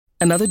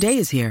Another day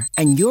is here,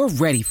 and you're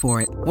ready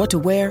for it. What to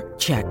wear?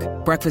 Check.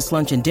 Breakfast,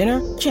 lunch, and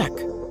dinner? Check.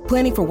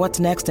 Planning for what's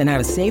next and how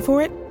to save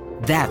for it?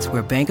 That's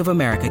where Bank of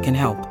America can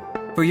help.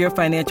 For your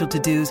financial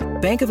to-dos,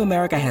 Bank of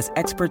America has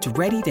experts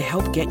ready to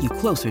help get you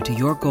closer to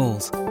your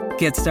goals.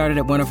 Get started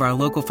at one of our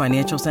local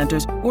financial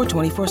centers or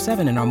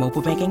 24/7 in our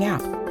mobile banking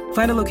app.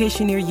 Find a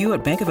location near you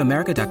at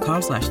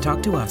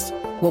bankofamerica.com/talktous.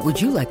 What would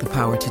you like the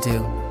power to do?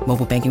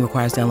 Mobile banking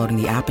requires downloading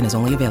the app and is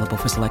only available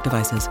for select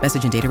devices.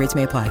 Message and data rates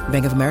may apply.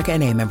 Bank of America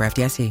N.A., member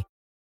FDIC.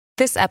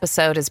 This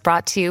episode is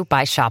brought to you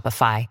by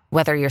Shopify.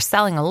 Whether you're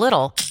selling a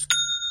little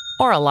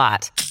or a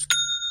lot,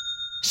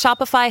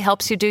 Shopify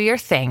helps you do your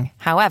thing,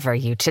 however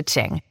you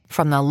cha-ching.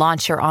 From the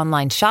launch your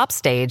online shop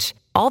stage,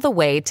 all the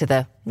way to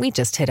the we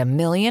just hit 1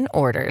 million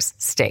orders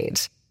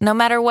stage. No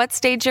matter what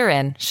stage you're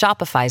in,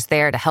 Shopify's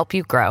there to help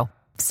you grow.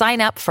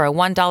 Sign up for a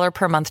 $1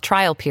 per month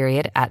trial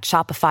period at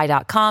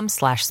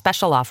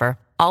shopify.com/special offer,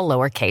 all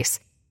lowercase.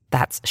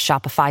 That's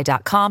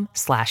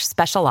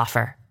shopify.com/special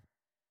offer.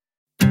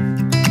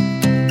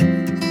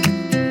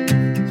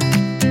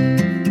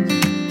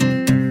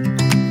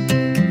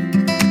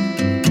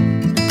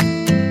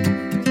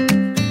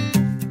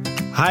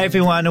 Hi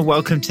everyone, and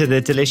welcome to the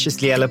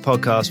Deliciously Ella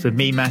podcast with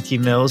me, Matthew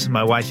Mills, and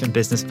my wife and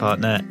business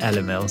partner,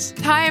 Ella Mills.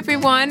 Hi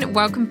everyone,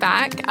 welcome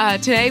back.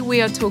 Today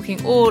we are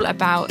talking all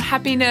about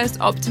happiness,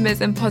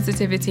 optimism,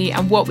 positivity,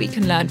 and what we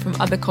can learn from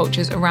other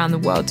cultures around the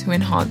world to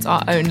enhance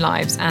our own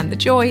lives and the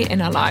joy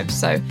in our lives.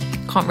 So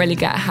can't really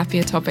get a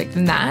happier topic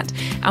than that.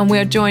 And we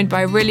are joined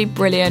by a really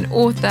brilliant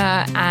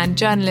author and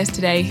journalist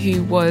today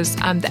who was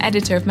the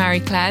editor of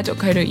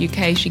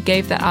marieclaire.co.uk. She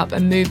gave that up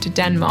and moved to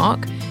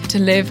Denmark to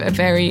live a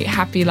very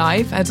happy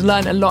life, has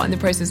learned a lot in the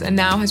process, and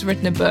now has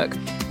written a book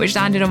which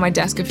landed on my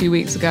desk a few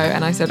weeks ago,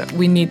 and I said,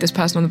 we need this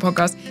person on the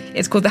podcast.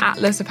 It's called The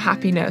Atlas of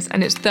Happiness,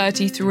 and it's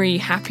 33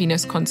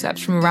 happiness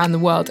concepts from around the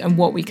world and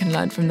what we can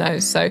learn from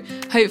those. So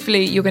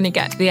hopefully you're going to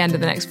get to the end of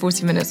the next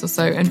 40 minutes or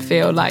so and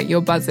feel like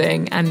you're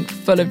buzzing and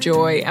full of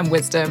joy and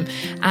wisdom.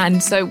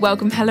 And so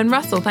welcome, Helen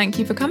Russell. Thank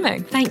you for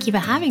coming. Thank you for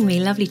having me.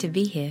 Lovely to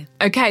be here.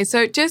 Okay,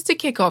 so just to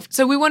kick off,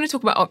 so we want to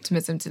talk about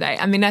optimism today.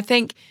 I mean, I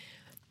think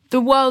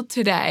the world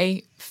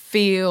today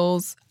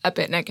feels a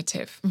bit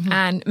negative. Mm-hmm.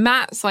 And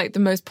Matt's like the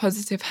most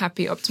positive,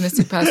 happy,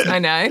 optimistic person I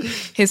know.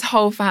 His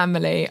whole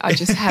family are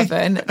just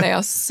heaven. They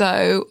are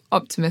so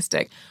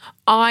optimistic.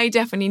 I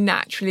definitely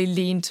naturally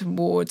lean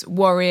towards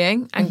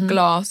worrying and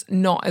glass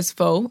not as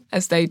full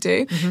as they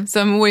do. Mm-hmm.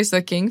 So I'm always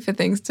looking for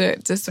things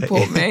to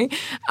support me.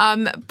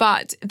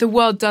 But the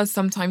world does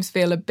sometimes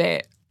feel a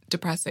bit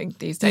depressing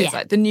these days. Yeah.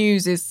 Like the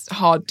news is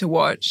hard to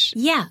watch.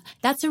 Yeah,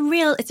 it's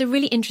a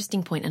really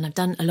interesting point, and I've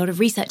done a lot of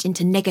research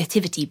into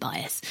negativity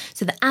bias.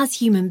 So that as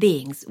human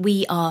beings,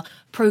 we are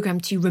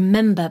programmed to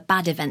remember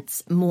bad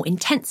events more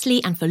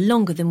intensely and for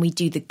longer than we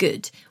do the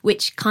good,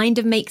 which kind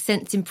of makes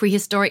sense in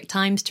prehistoric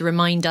times to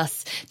remind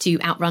us to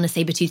outrun a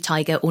saber-toothed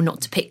tiger or not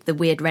to pick the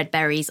weird red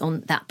berries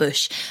on that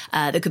bush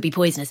that could be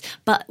poisonous.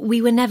 But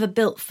we were never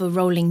built for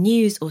rolling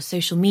news or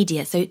social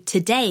media. So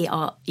today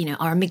our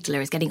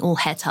amygdala is getting all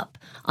het up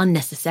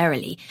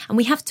unnecessarily, and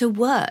we have to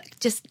work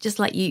just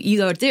like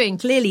you are doing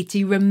clearly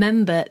to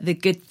remember the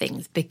good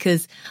things,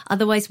 because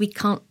otherwise we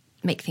can't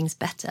make things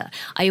better.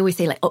 I always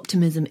say, like,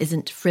 optimism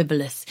isn't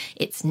frivolous,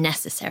 it's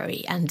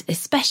necessary, and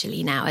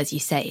especially now, as you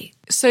say.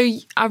 So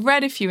I've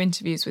read a few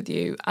interviews with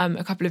you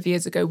a couple of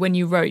years ago when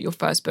you wrote your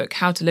first book,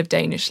 How to Live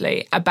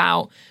Danishly,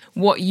 about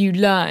what you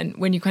learned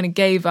when you kind of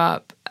gave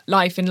up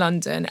life in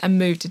London and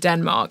moved to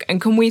Denmark.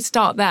 And can we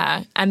start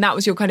there? And that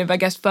was your kind of, I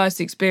guess,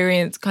 first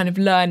experience kind of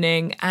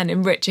learning and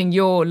enriching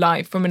your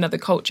life from another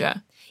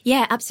culture.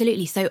 Yeah,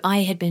 absolutely. So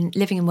I had been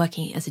living and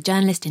working as a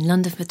journalist in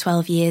London for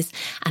 12 years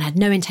and had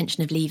no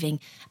intention of leaving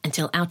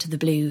until out of the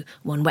blue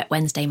one wet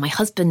Wednesday. My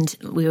husband,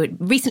 we were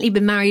recently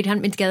been married,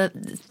 hadn't been together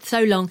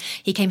so long.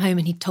 He came home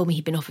and he told me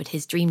he'd been offered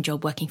his dream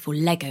job working for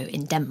Lego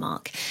in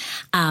Denmark.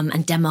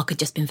 And Denmark had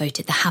just been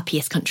voted the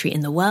happiest country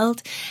in the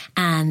world.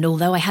 And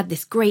although I had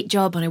this great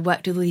job and I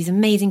worked with all these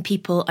amazing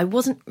people, I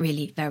wasn't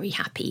really very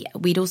happy.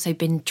 We'd also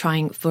been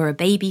trying for a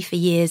baby for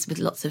years with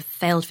lots of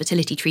failed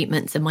fertility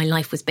treatments, and my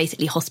life was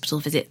basically hospital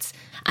visits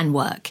and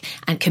work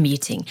and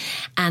commuting.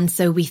 And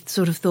so we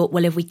sort of thought,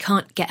 well, if we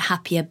can't get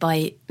happier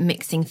by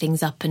mixing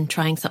things up and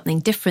trying something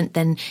different,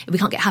 then if we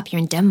can't get happier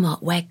in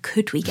Denmark, where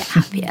could we get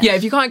happier? Yeah,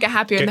 if you can't get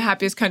happier in the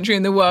happiest country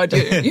in the world,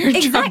 you're in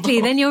exactly,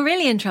 trouble. Then you're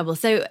really in trouble.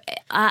 So,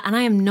 and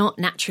I am not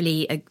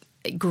naturally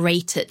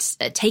great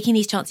at taking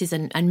these chances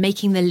and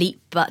making the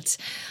leap, but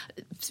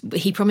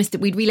he promised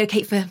that we'd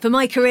relocate for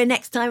my career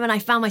next time, and I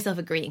found myself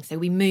agreeing. So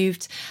we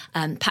moved,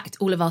 packed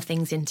all of our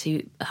things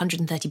into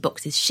 130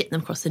 boxes, shipped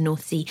them across the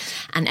North Sea,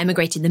 and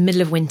emigrated in the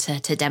middle of winter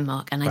to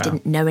Denmark. And I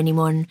didn't know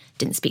anyone,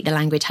 didn't speak the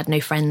language, had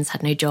no friends,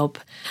 had no job,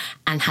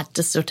 and had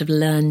to sort of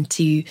learn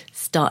to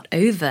start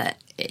over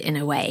in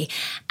a way.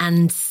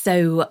 And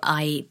so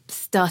I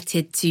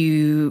started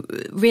to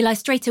realise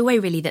straight away,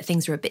 really, that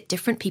things were a bit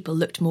different. People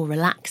looked more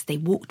relaxed. They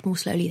walked more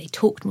slowly. They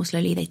talked more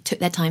slowly. They took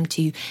their time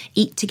to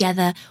eat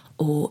together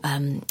or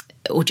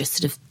just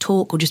sort of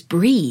talk or just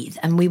breathe.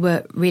 And we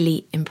were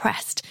really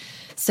impressed.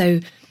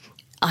 So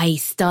I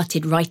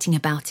started writing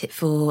about it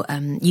for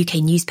UK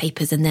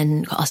newspapers and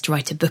then got asked to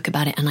write a book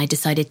about it. And I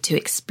decided to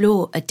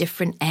explore a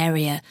different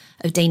area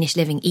of Danish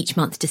living each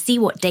month to see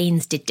what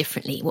Danes did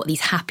differently, what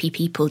these happy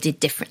people did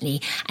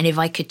differently, and if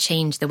I could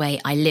change the way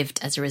I lived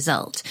as a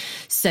result.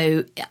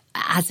 So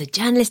as a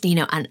journalist,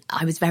 and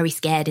I was very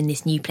scared in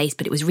this new place,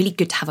 but it was really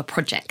good to have a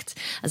project,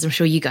 as I'm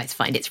sure you guys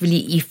find. It's really,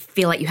 you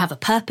feel like you have a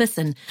purpose.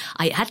 And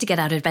I had to get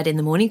out of bed in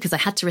the morning because I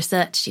had to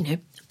research,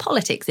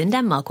 politics in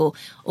Denmark or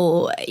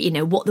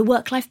what the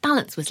work-life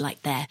balance was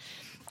like there.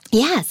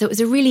 Yeah, so it was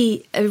a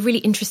really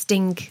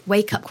interesting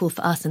wake-up call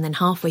for us. And then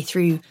halfway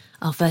through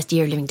our first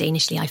year of living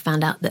Danishly, I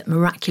found out that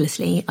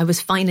miraculously I was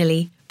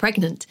finally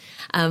pregnant.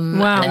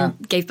 Wow.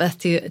 And gave birth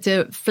to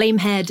a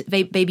flame-haired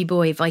baby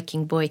boy,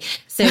 Viking boy.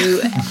 So,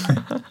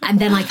 and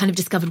then I kind of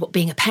discovered what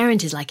being a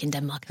parent is like in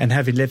Denmark. And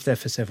having lived there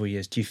for several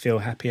years, do you feel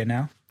happier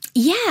now?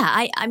 Yeah,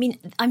 I mean,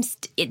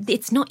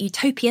 it's not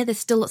utopia. There's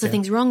still lots of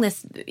things wrong.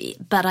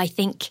 But I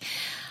think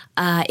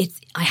I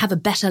have a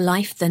better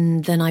life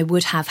than I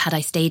would have had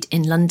I stayed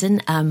in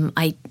London.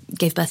 I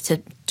gave birth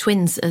to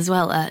twins as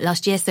well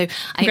last year, so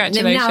I'm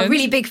now a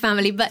really big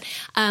family. But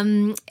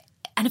and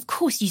of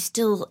course, you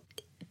still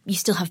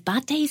have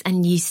bad days,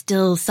 and you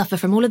still suffer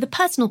from all of the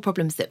personal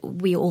problems that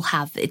we all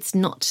have. It's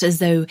not as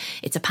though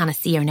it's a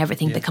panacea and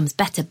everything becomes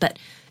better, but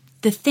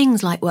the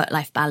things like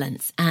work-life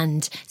balance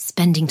and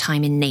spending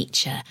time in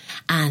nature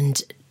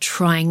and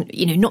trying,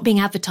 not being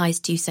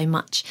advertised to so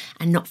much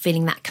and not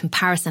feeling that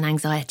comparison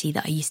anxiety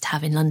that I used to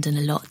have in London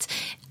a lot,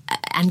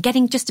 and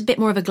getting just a bit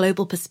more of a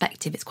global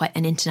perspective. It's quite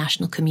an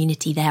international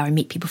community there. I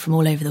meet people from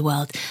all over the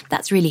world.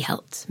 That's really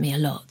helped me a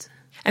lot.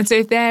 And so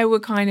if there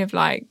were kind of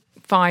like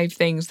 5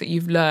 things that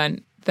you've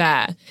learned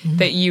there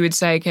that you would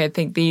say, okay, I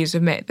think these are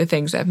the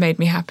things that have made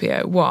me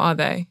happier, what are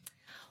they?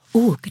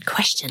 Oh, good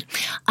question.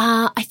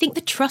 I think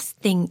the trust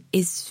thing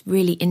is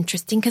really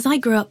interesting because I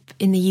grew up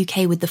in the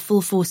UK with the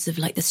full force of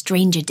like the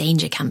stranger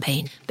danger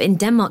campaign. But in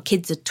Denmark,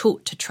 kids are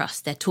taught to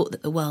trust. They're taught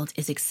that the world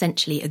is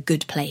essentially a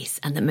good place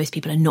and that most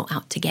people are not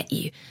out to get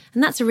you.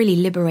 And that's a really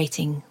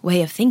liberating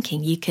way of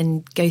thinking. You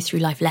can go through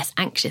life less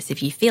anxious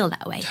if you feel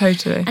that way.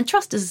 Totally. And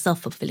trust is a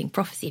self-fulfilling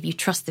prophecy. If you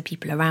trust the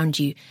people around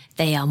you,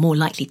 they are more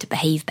likely to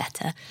behave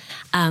better.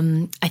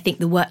 I think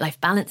the work-life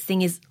balance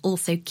thing is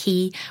also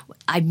key.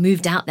 I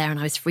moved out there and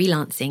I was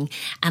freelancing,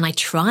 and I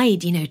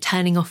tried,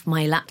 turning off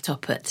my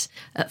laptop at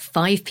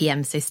 5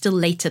 p.m, so still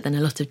later than a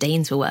lot of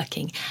Danes were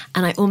working.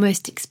 And I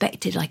almost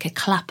expected like a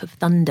clap of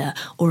thunder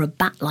or a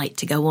bat light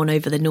to go on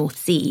over the North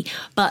Sea.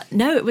 But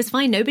no, it was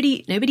fine.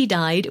 Nobody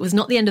died. It was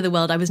not the end of the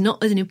world. I was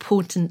not as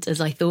important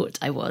as I thought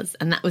I was.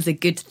 And that was a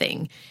good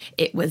thing.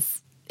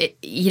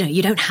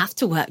 You don't have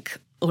to work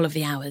all of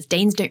the hours.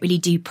 Danes don't really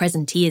do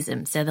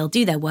presenteeism. So they'll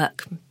do their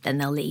work, then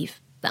they'll leave.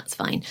 That's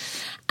fine.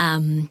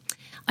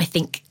 I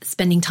think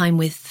spending time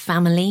with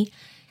family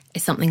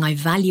is something I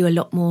value a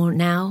lot more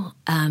now.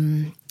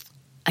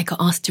 I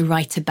got asked to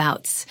write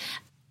about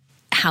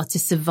how to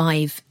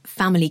survive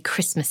family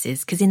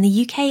Christmases, because in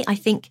the UK, I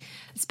think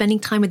spending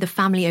time with the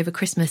family over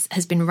Christmas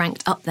has been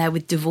ranked up there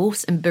with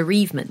divorce and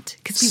bereavement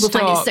because people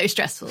find it so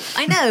stressful.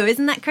 I know,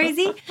 isn't that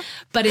crazy?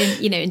 But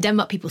in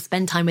Denmark, people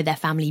spend time with their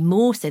family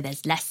more, so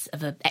there's less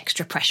of an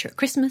extra pressure at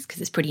Christmas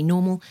because it's pretty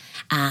normal,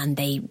 and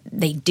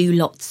they do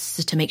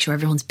lots to make sure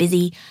everyone's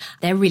busy.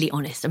 They're really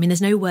honest. I mean,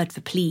 there's no word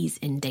for please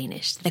in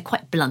Danish. They're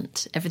quite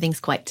blunt. Everything's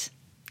quite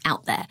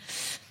out there.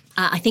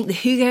 I think the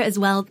hygge as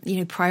well,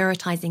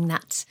 prioritising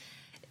that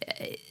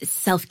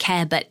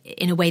self-care, but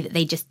in a way that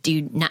they just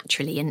do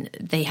naturally. And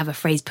they have a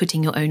phrase,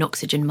 putting your own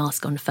oxygen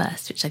mask on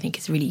first, which I think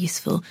is really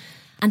useful.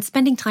 And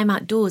spending time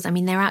outdoors. I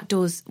mean, they're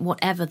outdoors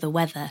whatever the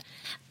weather.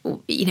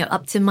 Up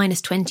to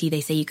 -20,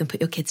 they say you can put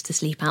your kids to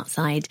sleep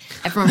outside.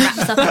 Everyone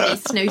wraps up in their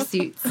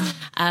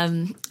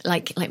snowsuits,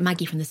 like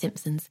Maggie from The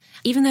Simpsons.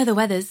 Even though the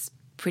weather's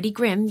pretty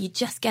grim, you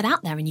just get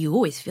out there and you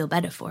always feel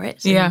better for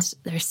it. Yeah. And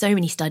there are so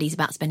many studies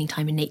about spending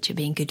time in nature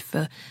being good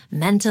for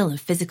mental and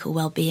physical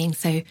well-being.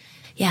 So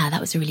yeah,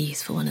 that was a really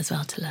useful one as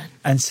well to learn.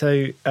 And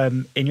so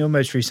in your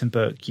most recent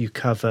book, you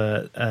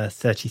cover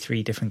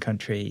 33 different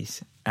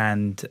countries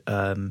and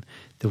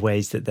the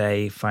ways that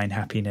they find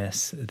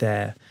happiness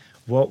there.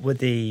 What were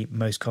the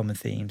most common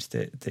themes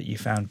that you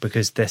found?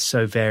 Because they're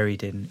so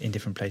varied in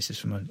different places,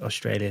 from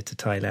Australia to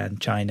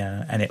Thailand,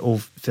 China, and it all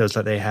feels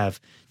like they have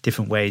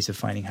different ways of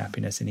finding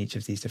happiness in each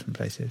of these different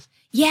places.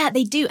 Yeah,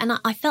 they do. And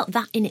I felt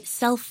that in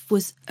itself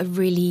was a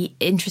really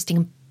interesting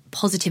and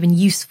positive and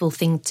useful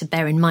thing to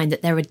bear in mind,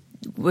 that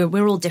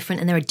we're all different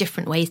and there are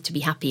different ways to be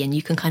happy, and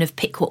you can kind of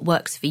pick what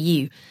works for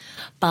you.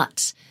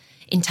 But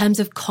in terms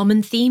of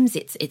common themes,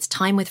 it's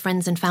time with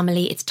friends and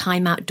family, it's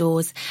time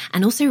outdoors,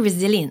 and also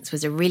resilience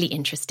was a really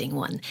interesting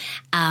one.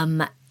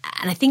 And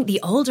I think the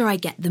older I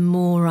get, the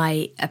more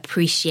I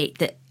appreciate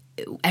that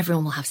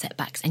everyone will have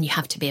setbacks and you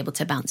have to be able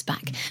to bounce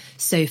back.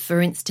 So,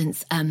 for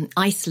instance,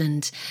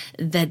 Iceland,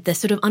 the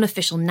sort of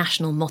unofficial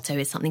national motto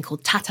is something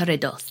called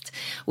Tataredost,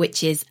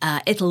 which is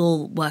it'll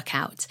all work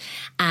out.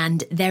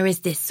 And there is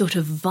this sort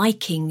of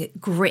Viking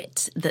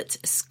grit that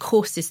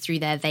courses through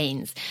their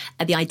veins,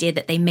 the idea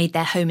that they made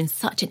their home in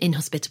such an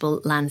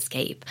inhospitable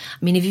landscape.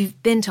 I mean, if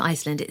you've been to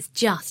Iceland, it's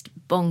just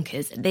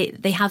bonkers.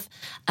 They have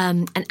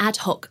an ad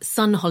hoc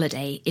sun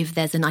holiday if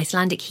there's an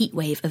Icelandic heat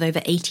wave of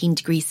over 18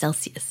 degrees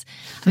Celsius.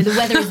 I mean, the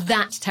weather is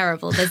that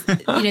terrible. There's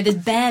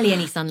barely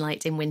any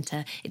sunlight in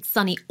winter. It's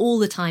sunny all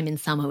the time in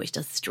summer, which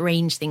does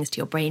strange things to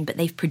your brain. But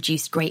they've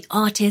produced great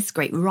artists,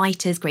 great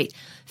writers, great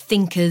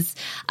thinkers,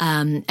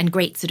 and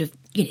great sort of,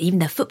 even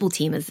their football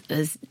team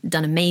has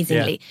done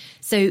amazingly. Yeah.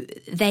 So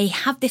they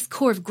have this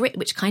core of grit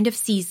which kind of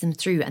sees them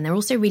through. And they're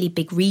also really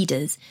big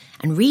readers.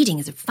 And reading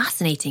is a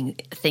fascinating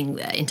thing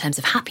in terms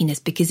of happiness,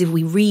 because if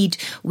we read,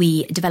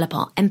 we develop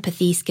our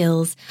empathy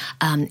skills.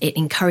 It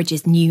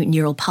encourages new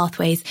neural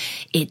pathways.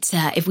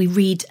 If we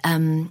read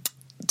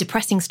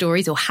depressing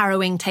stories or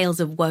harrowing tales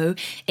of woe,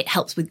 it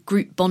helps with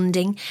group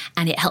bonding,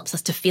 and it helps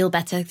us to feel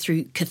better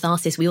through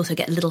catharsis. We also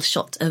get a little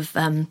shot of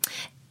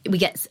we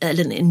get a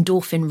little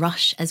endorphin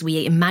rush as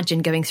we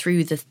imagine going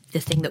through the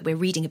thing that we're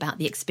reading about,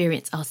 the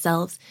experience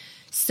ourselves.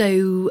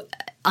 So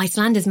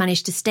Icelanders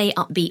managed to stay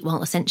upbeat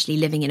while essentially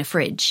living in a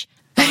fridge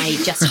by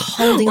just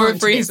holding on to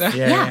this.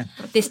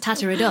 This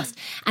Tataredost.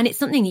 And it's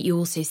something that you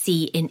also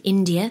see in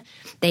India.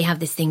 They have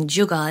this thing,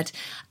 Jugaad,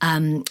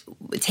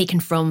 taken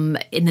from,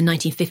 in the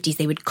 1950s,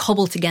 they would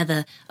cobble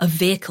together a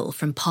vehicle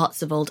from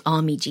parts of old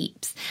army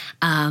jeeps.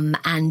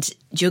 And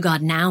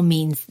Jugaad now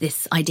means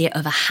this idea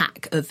of a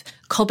hack, of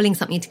cobbling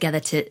something together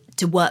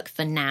to work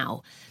for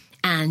now.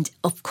 And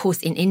of course,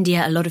 in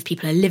India, a lot of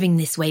people are living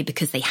this way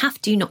because they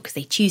have to, not because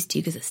they choose to,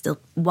 because it's still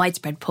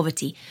widespread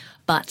poverty.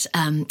 But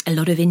a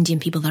lot of Indian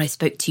people that I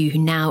spoke to who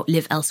now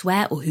live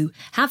elsewhere or who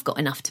have got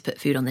enough to put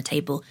food on the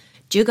table,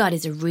 Jugaad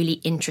is a really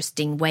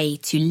interesting way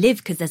to live,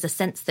 because there's a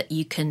sense that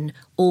you can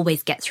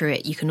always get through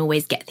it. You can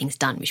always get things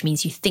done, which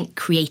means you think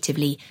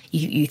creatively,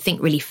 you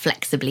think really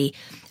flexibly.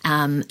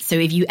 So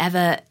if you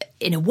ever,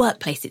 in a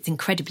workplace, it's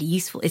incredibly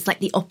useful. It's like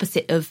the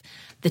opposite of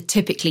the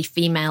typically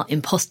female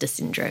imposter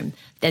syndrome.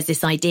 There's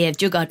this idea of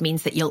Jugaad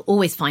means that you'll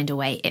always find a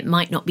way. It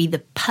might not be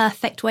the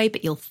perfect way,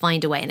 but you'll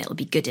find a way and it'll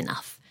be good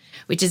enough,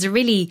 which is a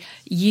really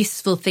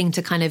useful thing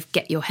to kind of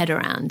get your head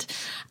around.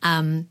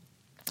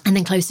 And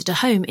then closer to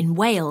home, in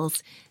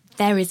Wales,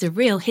 there is a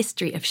real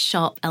history of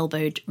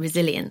sharp-elbowed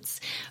resilience.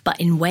 But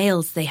in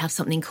Wales, they have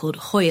something called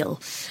hwyl,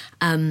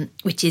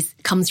 which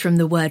comes from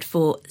the word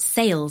for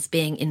sails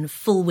being in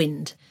full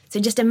wind.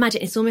 So just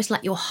imagine, it's almost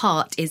like your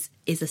heart is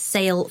a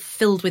sail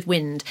filled with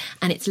wind,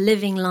 and it's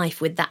living life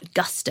with that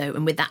gusto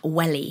and with that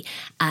welly,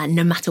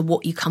 no matter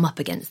what you come up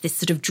against, this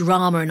sort of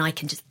drama, and I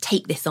can just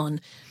take this on.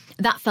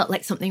 That felt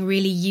like something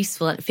really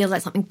useful, and it feels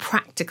like something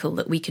practical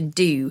that we can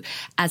do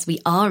as we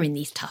are in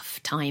these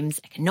tough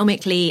times,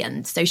 economically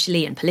and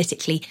socially and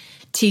politically,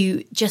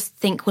 to just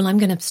think, well, I'm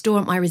going to store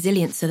up my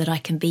resilience so that I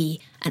can be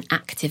an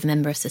active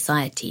member of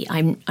society.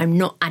 I'm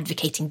not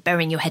advocating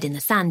burying your head in the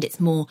sand. It's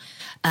more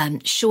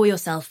shore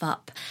yourself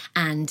up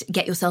and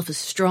get yourself as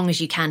strong as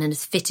you can and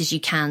as fit as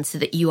you can so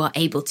that you are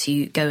able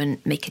to go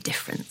and make a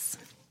difference.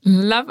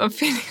 I'm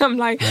feeling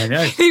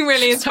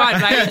really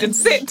inspired. I need to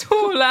sit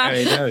taller,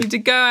 I need to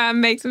go out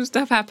and make some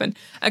stuff happen.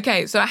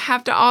 Okay, so I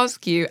have to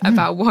ask you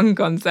about one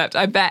concept.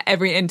 I bet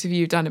every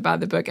interview you've done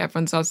about the book,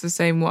 everyone's asked the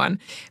same one.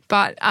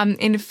 But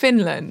in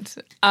Finland,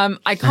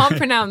 I can't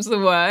pronounce the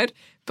word,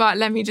 but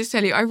let me just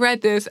tell you, I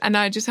read this and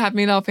it just had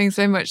me laughing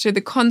so much. So the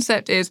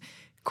concept is,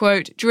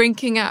 quote,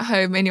 drinking at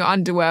home in your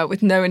underwear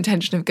with no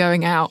intention of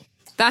going out.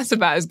 That's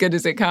about as good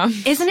as it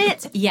comes. Isn't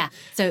it? Yeah.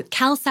 So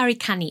Kalsari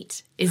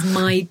Kanit is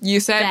my you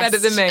say it better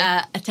than me.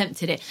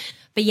 Attempt at it.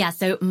 But yeah,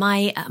 so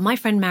my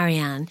friend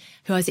Marianne,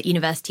 who I was at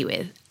university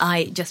with,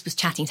 I just was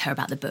chatting to her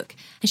about the book.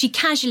 And she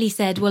casually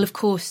said, well, of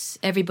course,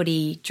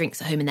 everybody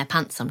drinks at home in their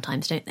pants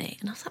sometimes, don't they?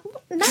 And I was like,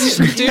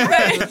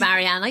 no,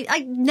 Marianne,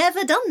 I've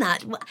never done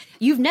that.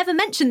 You've never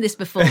mentioned this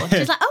before.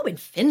 She's like, oh, in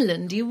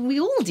Finland, we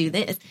all do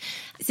this.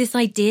 It's this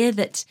idea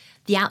that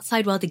the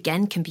outside world,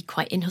 again, can be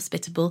quite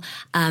inhospitable.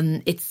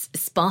 It's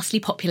sparsely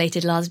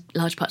populated,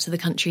 large parts of the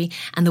country,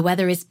 and the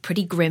weather is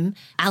pretty grim.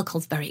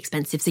 Alcohol's very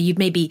expensive. So you'd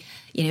maybe,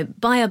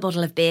 buy a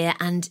bottle of beer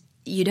and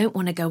you don't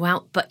want to go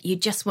out, but you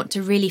just want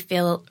to really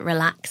feel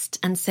relaxed.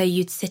 And so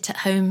you'd sit at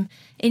home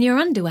in your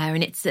underwear,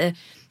 and it's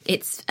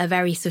a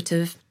very sort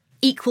of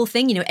equal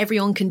thing.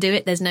 Everyone can do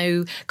it. There's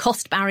no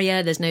cost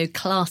barrier. There's no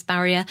class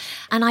barrier.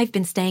 And I've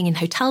been staying in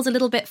hotels a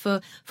little bit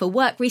for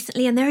work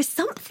recently, and there is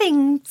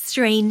something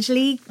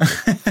strangely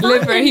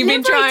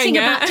liberating trying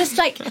about just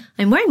like,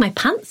 I'm wearing my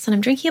pants and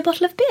I'm drinking a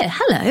bottle of beer.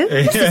 Hello.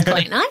 This is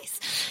quite nice.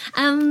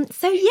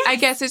 So yeah. I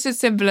guess it's a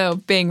symbol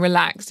of being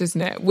relaxed,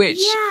 isn't it? Which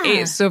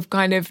is sort of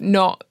kind of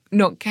not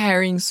not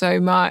caring so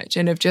much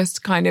and of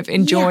just kind of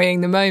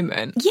enjoying the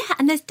moment. Yeah,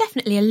 and there's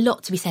definitely a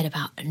lot to be said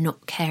about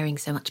not caring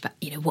so much about,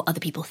 what other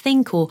people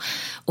think or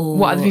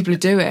what other people are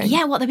doing.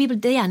 Yeah, what other people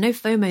do. Yeah, no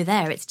FOMO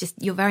there. It's just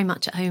you're very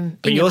much at home.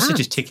 But you're also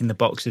just ticking the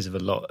boxes of a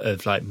lot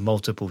of like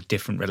multiple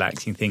different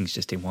relaxing things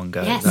just in one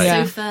go. Yes, like,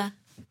 sofa,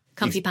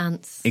 comfy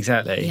pants.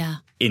 Exactly. Yeah.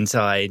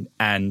 Inside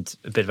and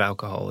a bit of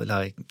alcohol,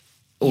 like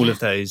all of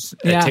those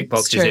tick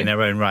boxes in their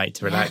own right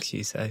to relax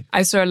you. So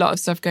I saw a lot of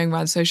stuff going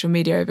around social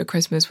media over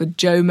Christmas with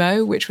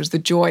JOMO, which was the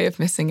joy of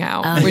missing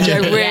out, which I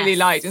really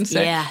liked. And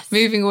so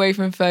moving away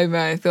from FOMO,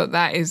 I thought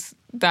that is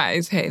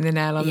hitting the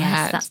nail on the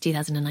head. Yes, that's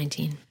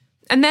 2019.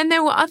 And then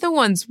there were other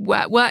ones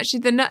where, well, actually,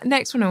 the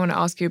next one I want to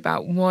ask you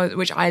about,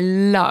 which I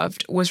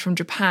loved, was from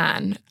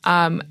Japan.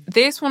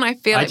 This one I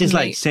feel I just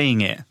like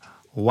saying it.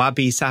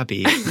 Wabi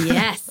sabi.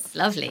 Yes,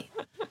 lovely.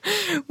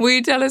 Will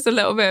you tell us a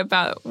little bit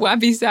about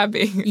wabi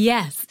sabi?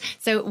 Yes.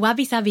 So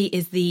wabi sabi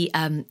is the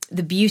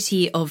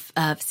beauty of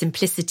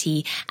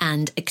simplicity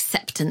and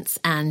acceptance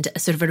and a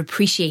sort of an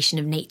appreciation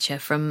of nature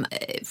from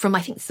I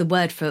think it's the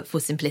word for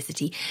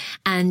simplicity.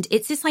 And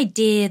it's this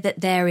idea that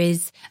there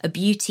is a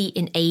beauty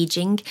in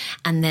aging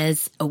and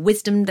there's a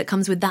wisdom that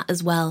comes with that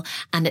as well.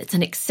 And it's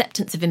an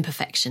acceptance of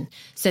imperfection.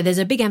 So there's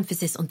a big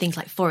emphasis on things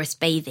like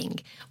forest bathing,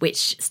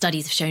 which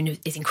studies have shown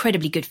is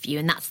incredibly good for you.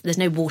 And there's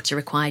no water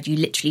required. You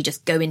literally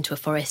just go into a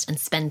forest and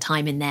spend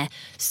time in there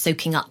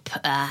soaking up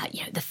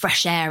the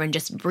fresh air and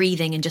just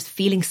breathing and just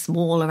feeling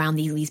small around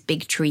these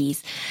big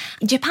trees.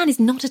 Japan is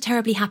not a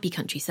terribly happy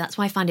country, so that's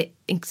why I find it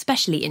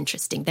especially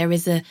interesting.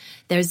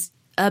 There's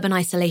urban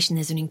isolation.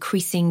 There's an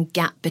increasing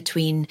gap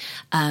between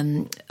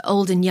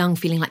old and young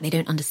feeling like they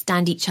don't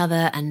understand each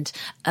other and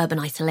urban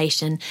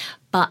isolation.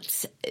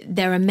 But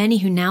there are many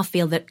who now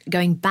feel that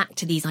going back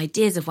to these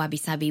ideas of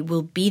wabi-sabi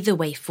will be the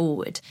way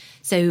forward.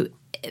 So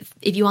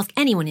if you ask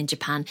anyone in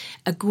Japan,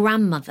 a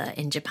grandmother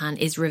in Japan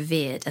is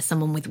revered as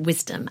someone with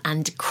wisdom,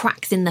 and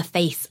cracks in the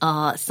face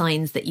are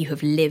signs that you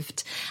have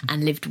lived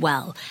and lived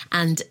well.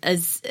 And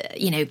as,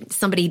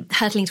 somebody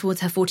hurtling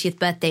towards her 40th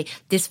birthday,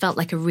 this felt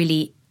like a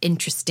really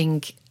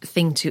interesting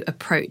thing to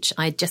approach.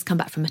 I had just come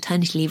back from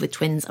maternity leave with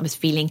twins. I was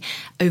feeling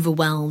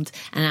overwhelmed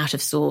and out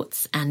of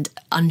sorts and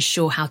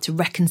unsure how to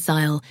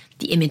reconcile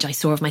the image I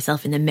saw of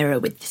myself in the mirror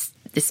with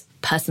this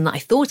person that I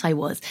thought I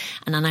was.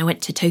 And then I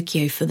went to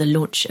Tokyo for the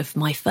launch of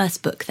my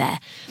first book there.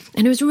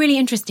 And it was really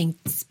interesting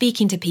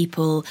speaking to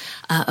people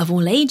of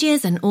all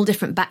ages and all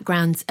different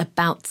backgrounds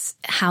about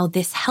how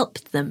this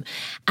helped them.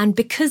 And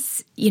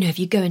because, if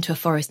you go into a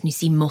forest and you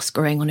see moss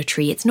growing on a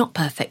tree, it's not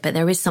perfect, but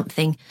there is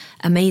something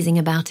amazing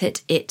about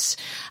it. It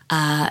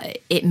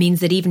means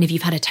that even if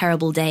you've had a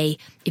terrible day,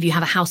 if you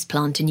have a house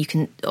plant and you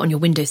can, on your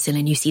windowsill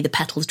and you see the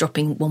petals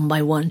dropping one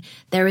by one,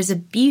 there is a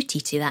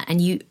beauty to that.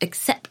 And you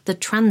accept the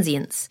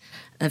transience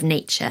of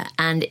nature.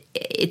 And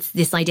it's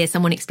this idea,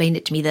 someone explained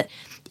it to me, that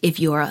if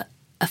you're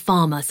a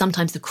farmer,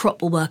 sometimes the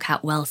crop will work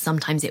out well,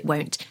 sometimes it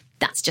won't.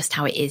 That's just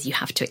how it is. You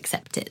have to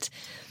accept it,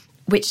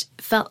 which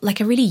felt like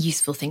a really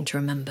useful thing to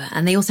remember.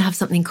 And they also have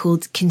something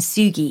called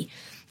kintsugi,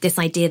 this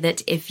idea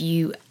that if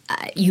you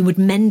would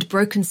mend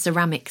broken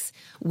ceramics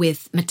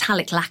with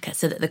metallic lacquer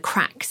so that the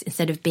cracks,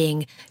 instead of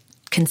being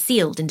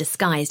concealed and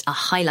disguised, are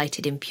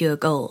highlighted in pure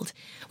gold,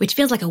 which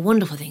feels like a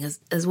wonderful thing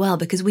as well,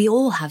 because we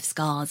all have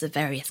scars of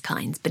various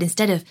kinds. But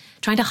instead of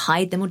trying to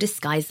hide them or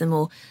disguise them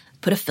or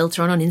put a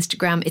filter on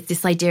Instagram, it's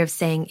this idea of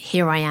saying,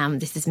 here I am,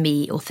 this is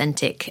me,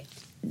 authentic,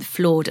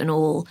 flawed and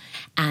all,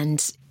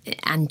 and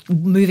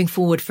moving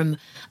forward from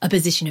a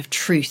position of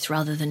truth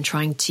rather than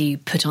trying to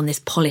put on this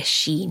polished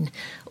sheen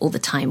all the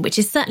time, which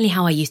is certainly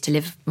how I used to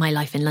live my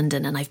life in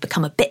London. And I've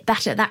become a bit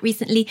better at that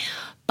recently.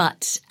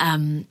 But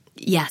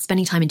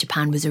spending time in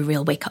Japan was a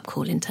real wake-up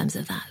call in terms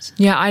of that.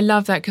 Yeah, I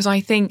love that, because I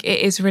think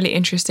it is really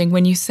interesting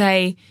when you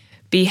say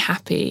be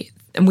happy.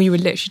 And we were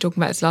literally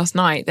talking about this last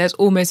night. There's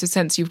almost a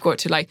sense you've got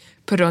to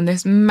put on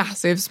this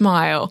massive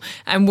smile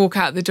and walk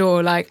out the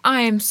door like,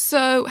 I am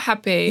so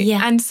happy.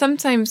 Yeah. And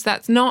sometimes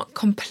that's not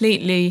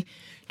completely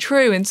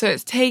true. And so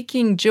it's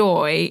taking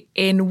joy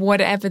in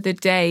whatever the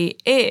day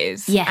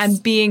is, yes,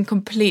 and being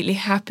completely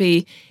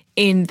happy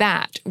in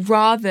that,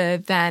 rather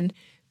than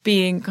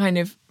being kind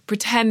of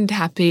pretend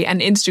happy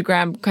and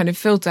Instagram kind of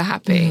filter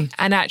happy,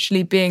 and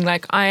actually being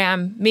like, I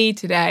am me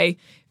today,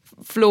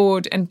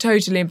 flawed and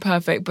totally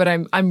imperfect, but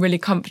I'm really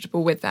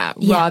comfortable with that,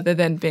 rather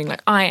than being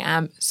like, I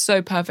am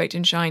so perfect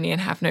and shiny and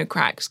have no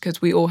cracks,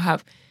 because we all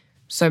have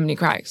so many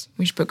cracks.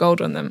 We should put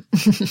gold on them.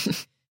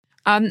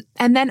 And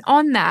then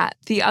on that,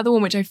 the other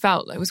one which I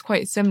felt like was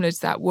quite similar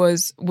to that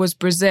was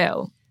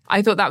Brazil.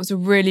 I thought that was a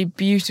really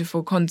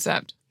beautiful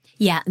concept.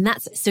 Yeah, and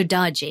that's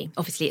saudade.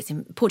 Obviously, it's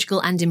in Portugal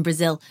and in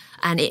Brazil,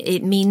 and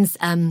it means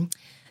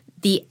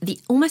the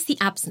almost the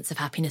absence of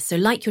happiness. So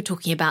like you're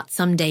talking about,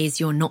 some days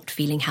you're not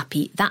feeling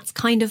happy. That's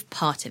kind of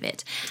part of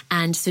it.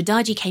 And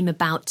saudade came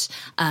about,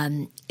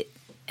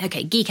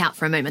 geek out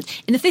for a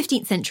moment. In the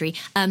 15th century,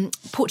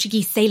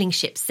 Portuguese sailing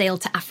ships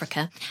sailed to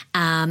Africa,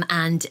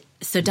 and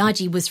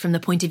saudade was from the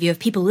point of view of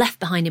people left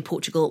behind in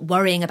Portugal,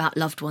 worrying about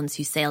loved ones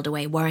who sailed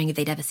away, worrying if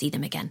they'd ever see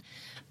them again.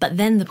 But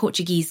then the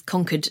Portuguese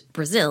conquered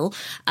Brazil,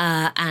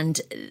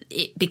 and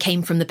it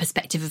became from the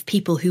perspective of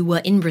people who were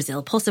in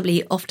Brazil,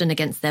 possibly often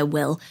against their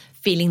will,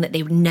 feeling that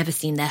they would never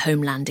seen their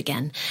homeland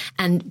again.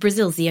 And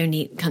Brazil's the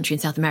only country in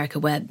South America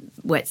where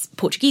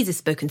Portuguese is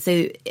spoken.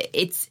 So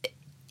it's,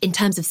 in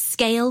terms of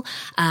scale,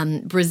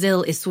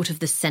 Brazil is sort of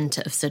the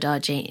centre of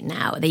Saudade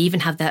now. They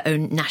even have their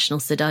own National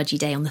Saudade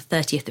Day on the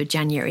 30th of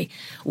January,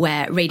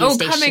 where radio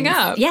stations... coming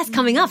up. Yes,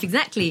 coming up,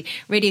 exactly.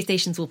 Radio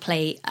stations will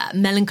play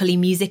melancholy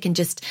music, and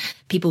just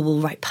people will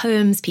write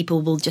poems.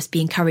 People will just be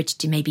encouraged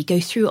to maybe go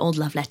through old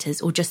love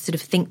letters or just sort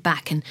of think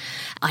back. And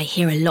I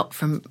hear a lot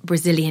from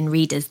Brazilian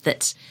readers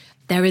that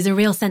there is a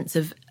real sense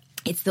of...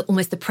 It's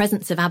almost the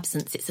presence of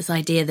absence. It's this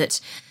idea that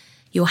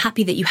you're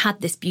happy that you had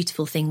this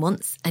beautiful thing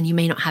once and you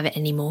may not have it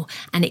anymore.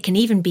 And it can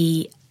even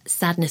be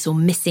sadness or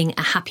missing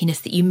a happiness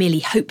that you merely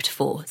hoped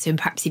for. So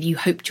perhaps if you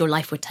hoped your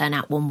life would turn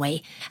out one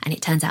way and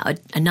it turns out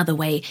another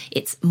way,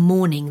 it's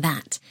mourning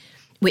that,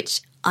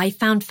 which I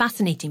found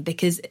fascinating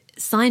because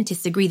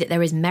scientists agree that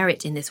there is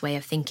merit in this way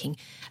of thinking,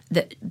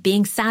 that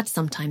being sad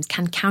sometimes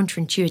can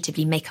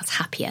counterintuitively make us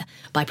happier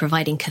by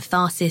providing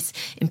catharsis,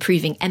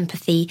 improving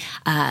empathy,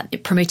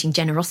 promoting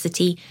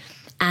generosity.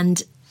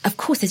 And of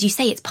course, as you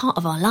say, it's part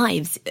of our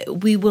lives.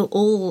 We will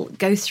all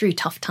go through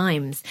tough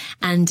times,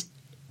 and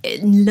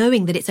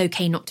knowing that it's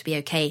okay not to be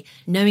okay,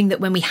 knowing that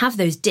when we have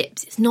those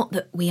dips, it's not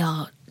that we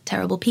are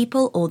terrible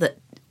people or that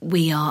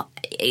we are,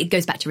 it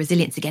goes back to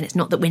resilience again. It's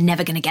not that we're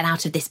never going to get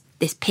out of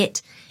this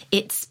pit.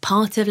 It's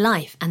part of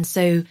life. And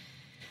so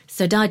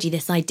Saudade,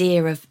 this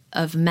idea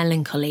of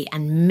melancholy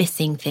and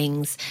missing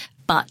things,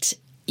 but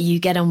you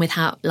get on with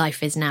how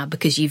life is now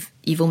because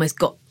you've almost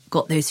got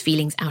those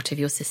feelings out of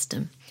your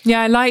system.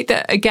 Yeah, I like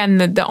that, again,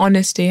 the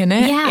honesty in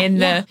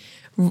it,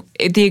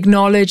 the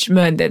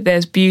acknowledgement that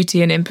there's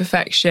beauty in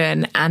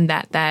imperfection and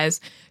that there's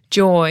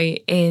joy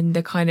in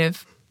the kind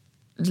of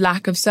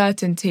lack of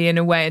certainty in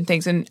a way and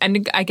things. And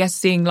I guess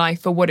seeing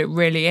life for what it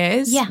really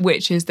is,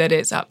 which is that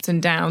it's ups and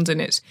downs,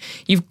 and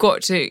you've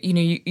got to,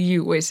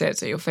 you always say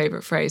it's your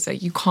favourite phrase,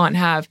 like you can't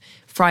have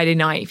Friday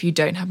night if you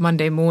don't have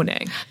Monday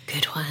morning.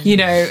 Good one.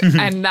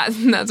 And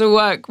that's a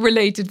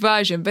work-related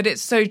version, but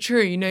it's so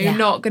true. You're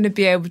not going to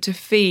be able to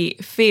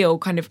feel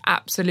kind of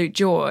absolute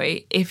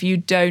joy if you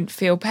don't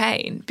feel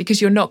pain, because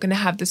you're not going to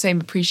have the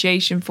same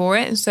appreciation for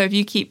it. And so if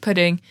you keep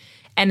putting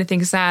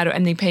anything sad or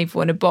anything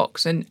painful in a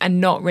box and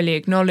not really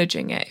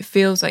acknowledging it, it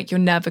feels like you're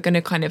never going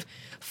to kind of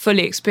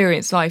fully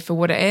experience life for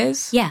what it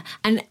is. Yeah,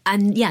 and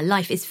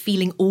life is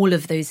feeling all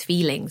of those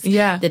feelings.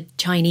 Yeah. The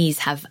Chinese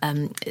have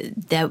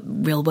their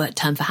real word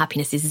term for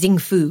happiness is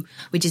Xingfu,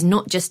 which is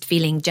not just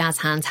feeling jazz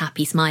hands,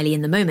 happy, smiley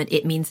in the moment.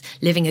 It means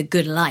living a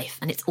good life,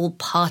 and it's all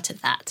part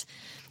of that.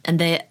 And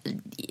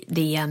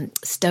the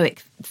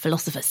Stoic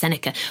philosopher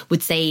Seneca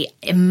would say,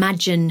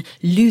 imagine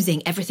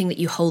losing everything that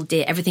you hold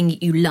dear, everything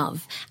that you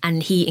love.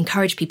 And he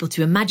encouraged people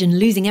to imagine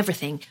losing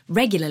everything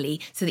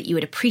regularly so that you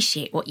would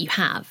appreciate what you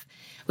have,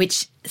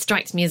 which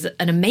strikes me as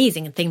an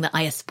amazing thing that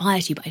I aspire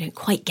to, but I don't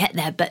quite get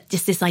there. But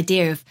just this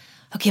idea of,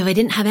 okay, if I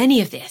didn't have any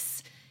of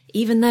this,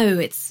 even though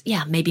it's,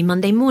 maybe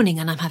Monday morning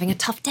and I'm having a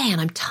tough day and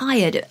I'm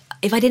tired,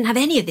 if I didn't have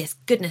any of this,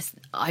 goodness,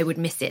 I would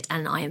miss it.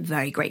 And I am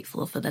very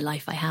grateful for the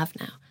life I have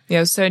now. Yeah,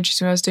 it was so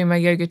interesting. When I was doing my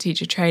yoga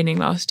teacher training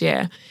last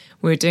year,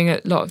 we were doing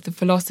a lot of the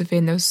philosophy,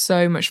 and there was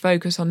so much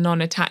focus on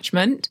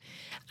non-attachment.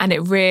 And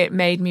it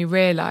made me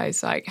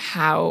realise like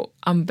how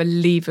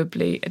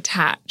unbelievably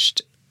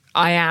attached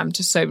I am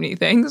to so many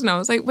things. And I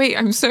was like, wait,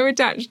 I'm so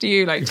attached to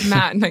you, like to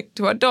Matt and like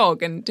to our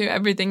dog and to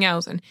everything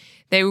else. And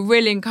they were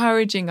really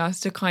encouraging us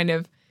to kind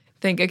of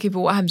think, okay, but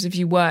what happens if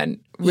you weren't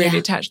really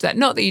attached to that?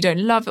 Not that you don't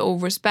love it or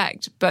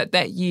respect, but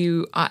that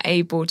you are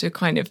able to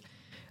kind of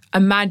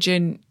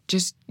imagine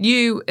just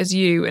you as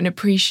you and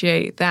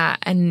appreciate that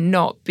and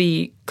not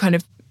be kind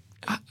of,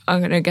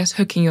 I guess,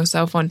 hooking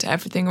yourself onto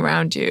everything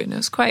around you. And it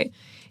was quite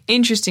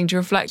interesting to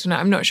reflect on it.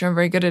 I'm not sure I'm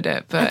very good at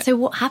it. But and so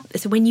what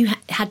happened? So when you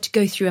had to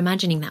go through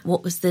imagining that,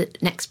 what was the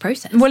next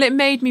process? Well, it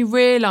made me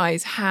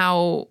realise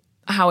how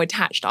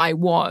attached I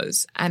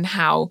was and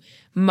how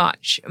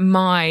much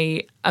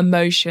my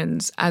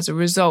emotions as a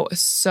result are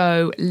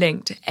so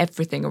linked to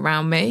everything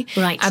around me.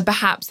 Right. And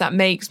perhaps that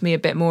makes me a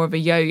bit more of a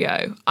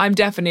yo-yo. I'm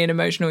definitely an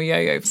emotional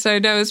yo-yo. So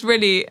no,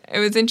 it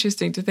was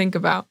interesting to think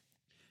about.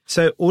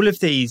 So all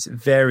of these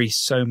vary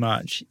so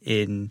much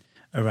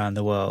around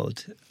the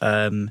world,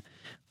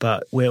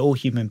 but we're all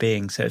human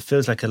beings. So it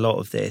feels like a lot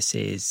of this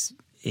is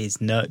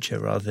nurture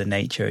rather than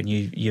nature. And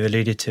you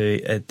alluded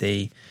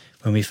to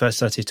when we first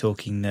started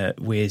talking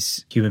that we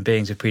as human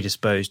beings are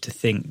predisposed to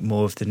think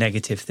more of the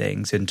negative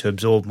things and to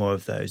absorb more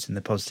of those than the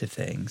positive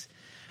things.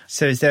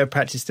 So is there a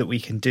practice that we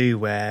can do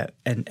where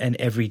an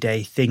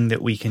everyday thing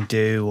that we can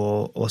do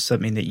or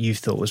something that you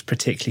thought was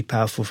particularly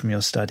powerful from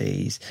your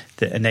studies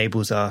that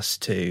enables us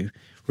to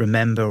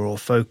remember or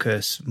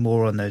focus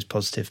more on those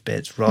positive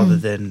bits rather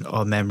than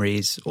our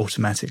memories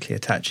automatically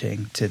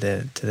attaching to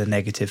the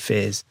negative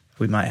fears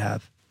we might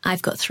have?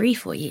 I've got 3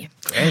 for you.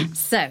 Great.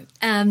 So,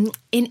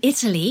 in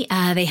Italy,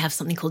 they have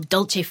something called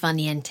dolce far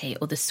niente,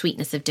 or the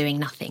sweetness of doing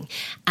nothing.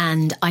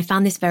 And I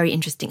found this very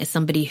interesting as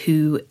somebody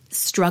who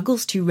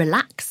struggles to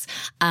relax.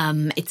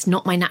 It's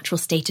not my natural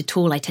state at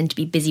all. I tend to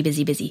be busy,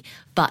 busy, busy.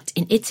 But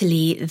in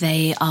Italy,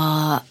 they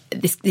are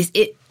this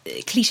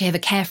cliche of a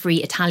carefree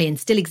Italian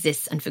still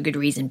exists, and for good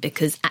reason,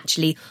 because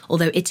actually,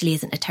 although Italy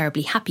isn't a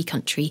terribly happy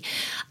country,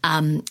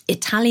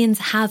 Italians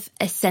have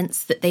a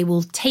sense that they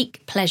will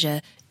take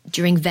pleasure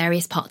during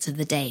various parts of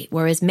the day,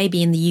 whereas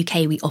maybe in the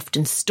UK we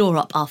often store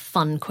up our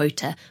fun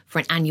quota for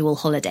an annual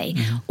holiday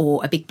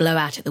or a big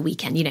blowout at the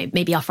weekend,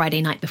 maybe our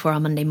Friday night before our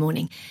Monday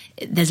morning.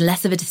 There's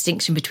less of a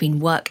distinction between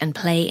work and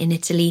play in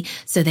Italy,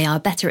 so they are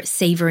better at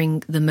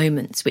savouring the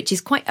moments, which is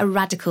quite a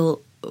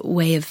radical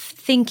way of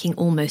thinking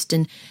almost.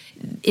 And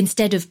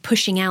instead of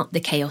pushing out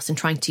the chaos and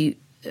trying to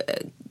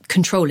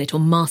control it or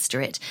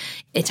master it,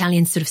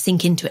 Italians sort of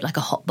sink into it like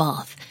a hot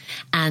bath.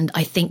 And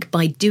I think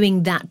by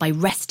doing that, by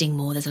resting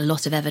more, there's a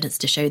lot of evidence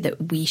to show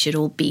that we should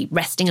all be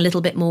resting a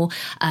little bit more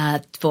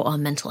for our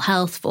mental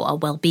health, for our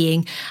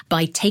well-being,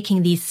 by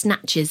taking these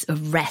snatches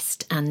of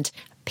rest and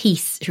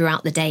peace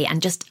throughout the day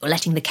and just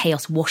letting the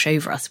chaos wash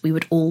over us. We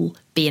would all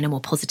be in a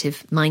more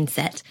positive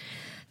mindset.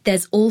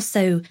 There's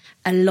also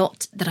a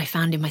lot that I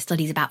found in my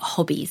studies about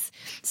hobbies.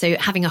 So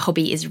having a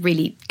hobby is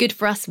really good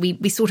for us. We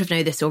sort of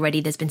know this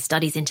already. There's been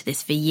studies into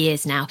this for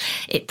years now.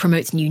 It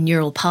promotes new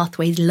neural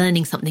pathways.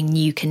 Learning something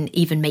new can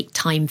even make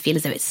time feel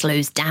as though it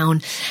slows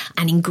down.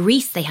 And in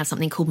Greece, they have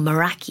something called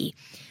maraki,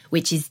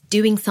 which is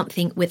doing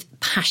something with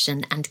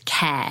passion and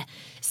care.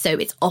 So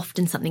it's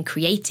often something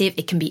creative.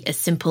 It can be as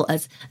simple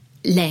as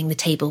laying the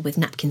table with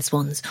napkin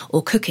swans,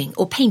 or cooking,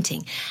 or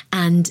painting.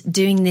 And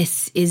doing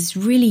this is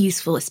really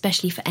useful,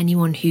 especially for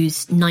anyone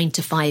whose 9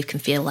 to 5 can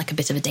feel like a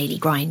bit of a daily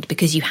grind,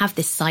 because you have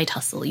this side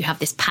hustle, you have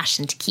this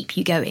passion to keep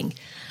you going.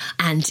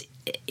 And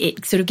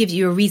it sort of gives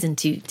you a reason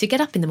to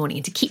get up in the morning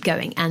and to keep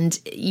going. And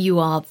you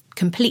are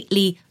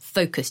completely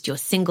focused. You're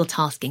single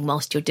tasking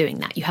whilst you're doing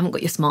that. You haven't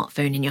got your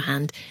smartphone in your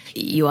hand.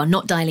 You are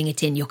not dialing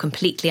it in. You're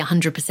completely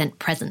 100%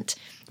 present,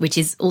 which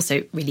is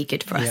also really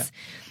good for us.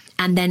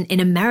 And then in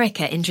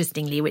America,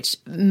 interestingly, which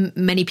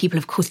many people,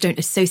 of course, don't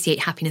associate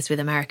happiness with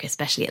America,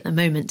 especially at the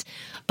moment,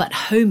 but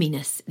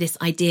hominess, this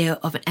idea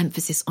of an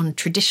emphasis on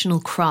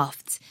traditional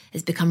crafts,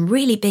 has become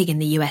really big in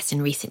the US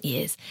in recent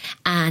years,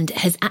 and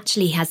has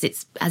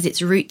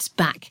its roots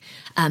back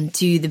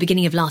to the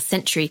beginning of last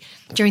century.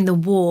 During the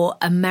war,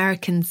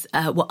 Americans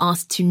were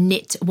asked to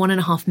knit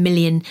 1.5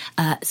 million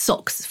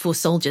socks for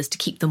soldiers to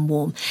keep them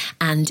warm.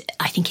 And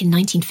I think in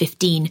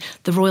 1915,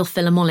 the Royal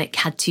Philharmonic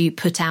had to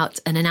put out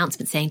an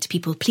announcement saying to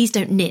people, please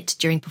don't knit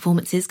during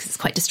performances because it's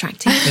quite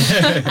distracting.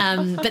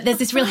 But there's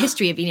this real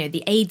history of,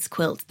 the AIDS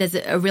quilt. There's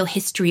a real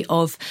history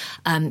of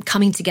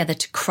coming together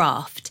to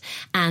craft.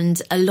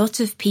 And a lot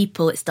of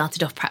people, it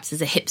started off perhaps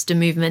as a hipster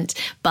movement,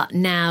 but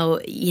now,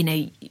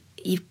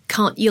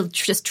 you'll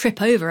just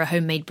trip over a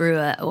homemade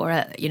brewer or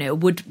a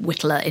wood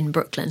whittler in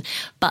Brooklyn.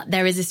 But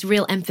there is this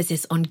real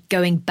emphasis on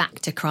going back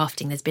to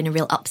crafting. There's been a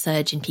real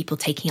upsurge in people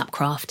taking up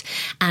craft.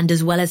 And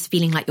as well as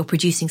feeling like you're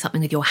producing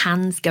something with your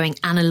hands, going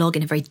analog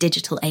in a very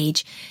digital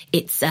age,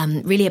 it's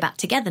really about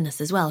togetherness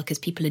as well, because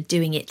people are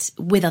doing it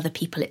with other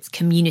people. It's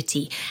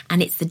community.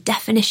 And it's the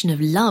definition of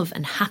love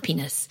and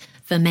happiness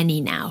for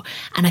many now.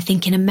 And I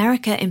think in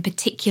America in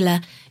particular,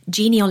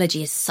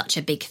 genealogy is such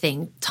a big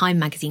thing. Time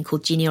magazine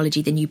called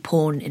genealogy the new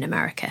porn in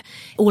America.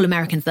 All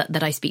Americans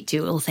that I speak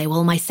to will say,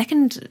 well, my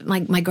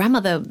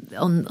grandmother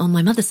on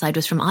my mother's side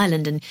was from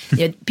Ireland. And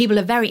people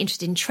are very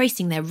interested in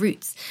tracing their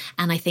roots.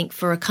 And I think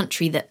for a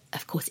country that,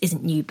 of course,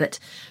 isn't new, but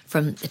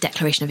from the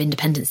Declaration of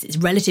Independence is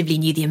relatively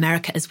new, the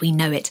America as we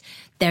know it,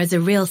 there's a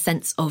real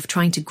sense of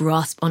trying to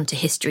grasp onto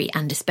history,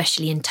 and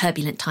especially in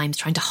turbulent times,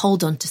 trying to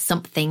hold on to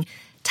something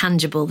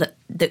tangible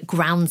that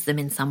grounds them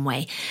in some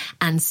way.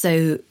 And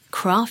so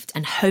craft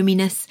and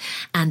hominess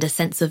and a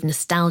sense of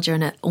nostalgia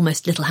and an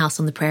almost Little House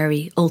on the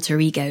Prairie alter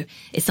ego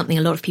is something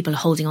a lot of people are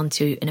holding on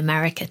to in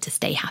America to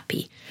stay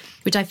happy,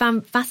 which I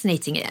found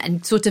fascinating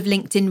and sort of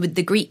linked in with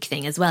the Greek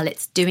thing as well.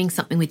 It's doing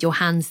something with your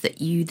hands that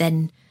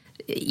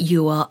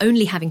you are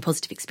only having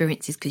positive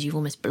experiences because you've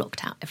almost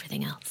blocked out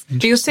everything else.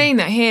 But you're seeing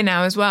that here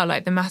now as well,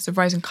 like the massive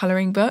rise in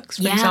colouring books,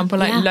 for example,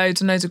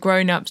 loads and loads of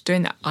grown-ups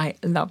doing that. I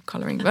love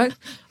colouring books.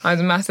 I was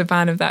a massive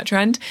fan of that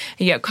trend.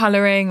 You get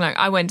colouring, like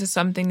I went to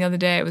something the other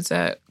day, it was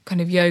a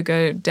kind of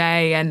yoga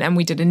day and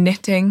we did a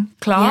knitting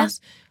class.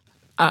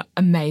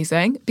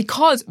 Amazing,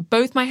 because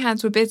both my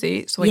hands were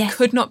busy, so I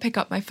could not pick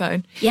up my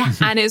phone.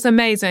 And it's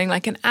amazing,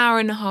 like an hour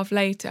and a half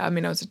later, I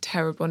mean, I was a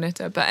terrible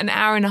knitter, but an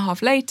hour and a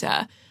half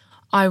later,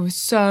 I was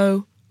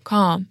so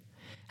calm.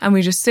 And we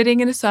were just sitting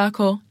in a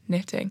circle,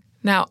 knitting.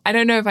 Now, I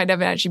don't know if I'd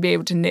ever actually be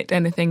able to knit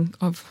anything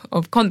of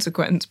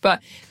consequence,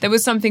 but there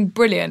was something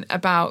brilliant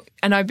about,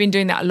 and I've been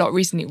doing that a lot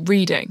recently,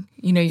 reading.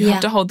 You have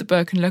to hold the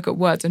book and look at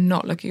words and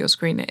not look at your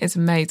screen. It's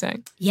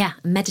amazing. Yeah,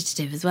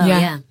 meditative as well,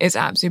 yeah. It's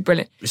absolutely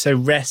brilliant. So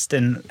rest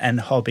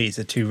and hobbies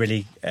are two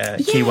really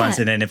key ones.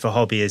 And then if a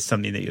hobby is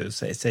something that you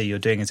say you're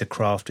doing as a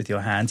craft with your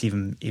hands,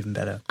 even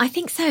better. I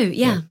think so,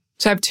 yeah.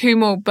 So I have two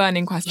more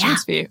burning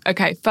questions for you.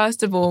 Okay,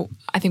 first of all,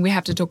 I think we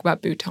have to talk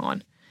about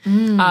Bhutan.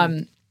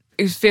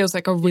 It feels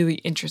like a really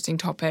interesting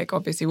topic,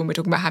 obviously, when we're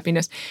talking about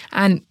happiness.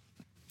 And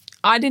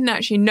I didn't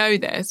actually know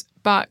this,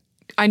 but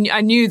I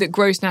knew that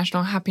gross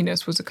national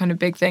happiness was a kind of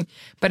big thing,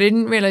 but I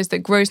didn't realise that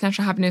gross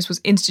national happiness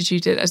was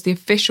instituted as the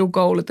official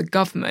goal of the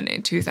government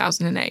in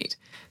 2008.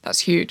 That's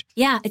huge.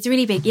 Yeah, it's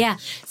really big. Yeah.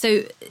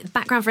 So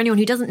background for anyone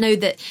who doesn't know,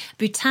 that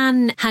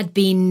Bhutan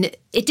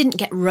it didn't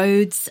get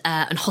roads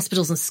and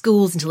hospitals and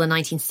schools until the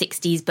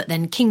 1960s. But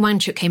then King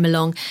Wangchuck came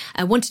along,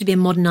 wanted to be a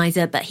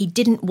modernizer, but he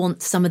didn't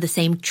want some of the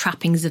same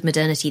trappings of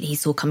modernity that he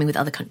saw coming with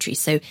other countries.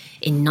 So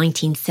in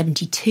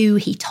 1972,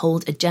 he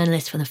told a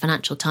journalist from the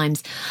Financial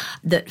Times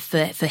that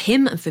for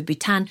him and for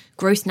Bhutan,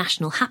 gross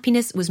national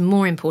happiness was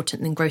more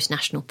important than gross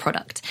national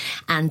product.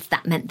 And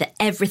that meant that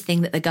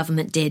everything that the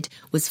government did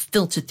was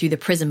filtered through the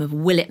prism of,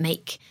 will it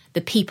make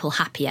the people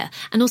happier?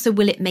 And also,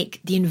 will it make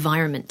the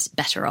environment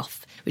better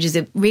off? Which is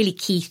a really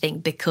key thing,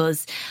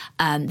 because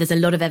there's a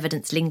lot of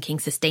evidence linking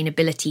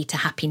sustainability to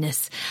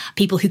happiness.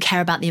 People who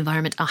care about the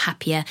environment are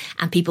happier,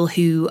 and people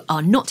who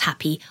are not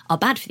happy are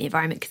bad for the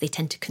environment because they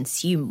tend to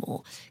consume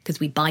more,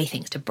 because we buy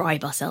things to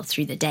bribe ourselves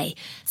through the day.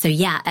 So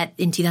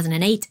in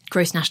 2008,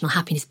 gross national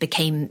happiness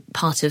became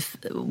part of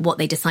what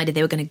they decided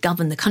they were going to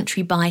govern the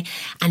country by.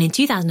 And in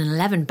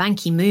 2011, Ban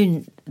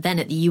Ki-moon, then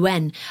at the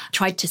UN,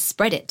 tried to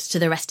spread it to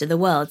the rest of the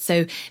world.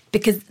 So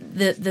because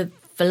the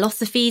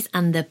philosophies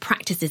and the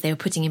practices they were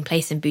putting in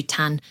place in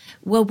Bhutan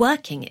were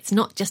working. It's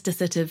not just a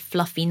sort of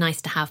fluffy, nice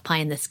to have pie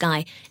in the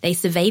sky. They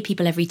survey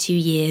people every 2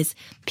 years.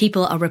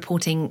 People are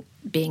reporting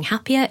being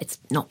happier. It's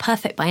not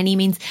perfect by any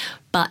means,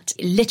 but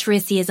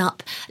literacy is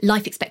up.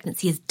 Life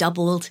expectancy has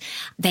doubled.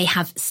 They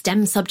have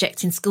STEM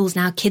subjects in schools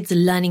now. Kids are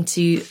learning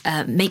to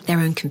make their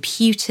own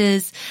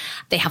computers.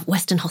 They have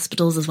Western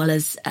hospitals as well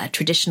as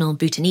traditional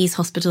Bhutanese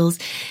hospitals.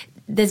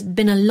 There's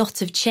been a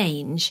lot of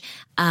change,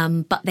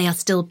 but they are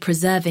still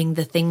preserving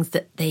the things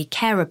that they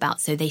care about.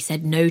 So they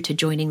said no to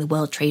joining the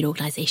World Trade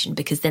Organization,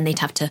 because then they'd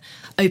have to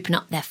open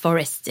up their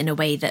forests in a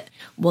way that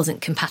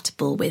wasn't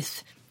compatible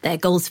with their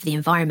goals for the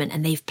environment.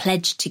 And they've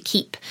pledged to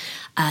keep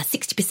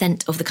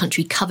 60% of the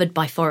country covered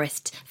by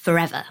forest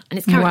forever. And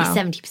it's currently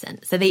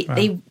 70%. So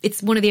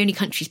it's one of the only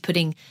countries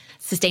putting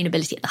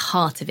sustainability at the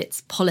heart of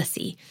its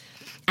policy.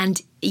 And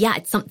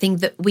it's something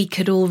that we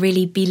could all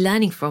really be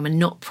learning from, and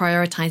not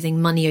prioritising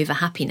money over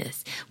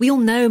happiness. We all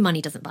know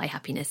money doesn't buy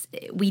happiness.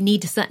 We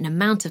need a certain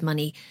amount of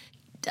money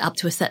up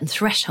to a certain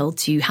threshold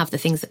to have the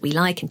things that we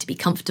like and to be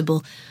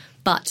comfortable.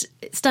 But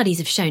studies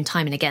have shown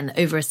time and again that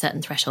over a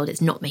certain threshold,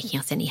 it's not making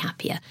us any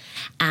happier.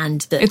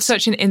 And that it's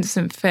such an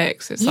instant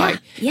fix. It's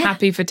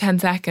happy for 10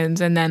 seconds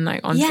and then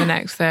on to the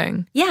next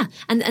thing. Yeah.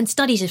 And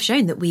studies have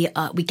shown that we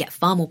get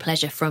far more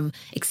pleasure from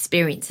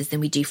experiences than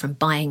we do from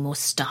buying more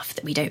stuff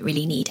that we don't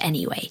really need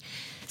anyway.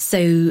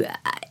 So,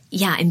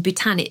 in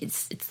Bhutan,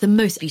 it's the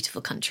most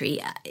beautiful country.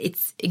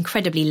 It's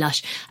incredibly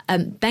lush.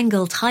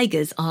 Bengal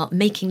tigers are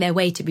making their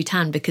way to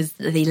Bhutan because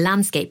the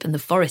landscape and the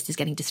forest is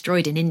getting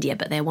destroyed in India,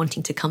 but they're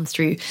wanting to come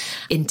through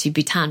into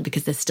Bhutan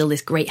because there's still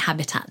this great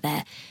habitat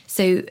there.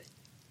 So,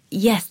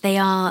 yes, they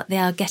are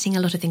getting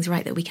a lot of things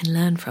right that we can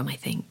learn from, I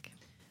think.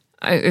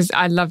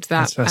 I loved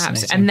that.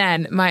 And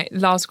then my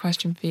last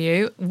question for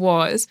you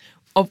was,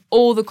 of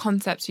all the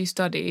concepts you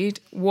studied,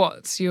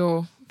 what's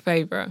your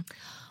favourite?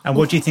 And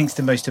what do you think is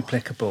the most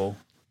applicable?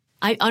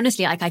 I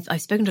honestly,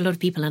 I've spoken to a lot of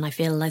people, and I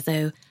feel as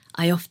though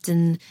I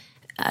often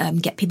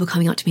get people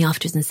coming up to me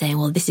afterwards and saying,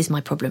 well, this is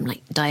my problem,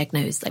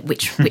 diagnose,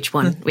 which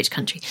one, which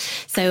country.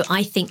 So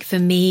I think for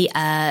me,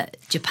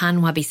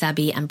 Japan,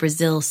 wabi-sabi, and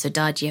Brazil,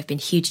 sodaji have been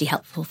hugely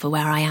helpful for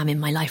where I am in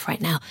my life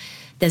right now.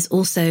 There's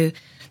also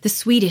the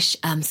Swedish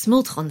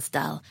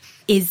Smultronstall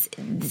is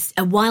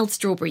a wild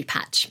strawberry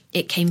patch.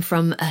 It came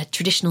from a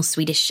traditional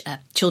Swedish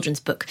children's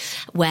book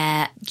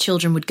where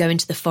children would go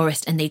into the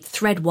forest and they'd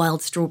thread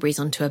wild strawberries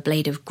onto a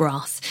blade of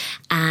grass.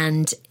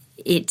 And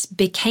it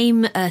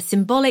became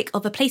symbolic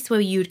of a place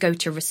where you would go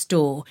to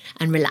restore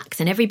and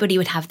relax. And everybody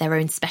would have their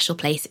own special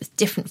place. It was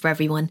different for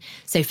everyone.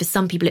 So for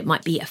some people, it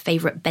might be a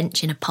favourite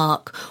bench in a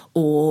park,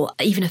 or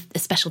even a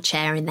special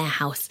chair in their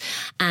house.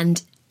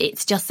 And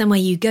it's just somewhere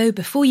you go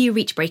before you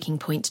reach breaking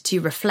point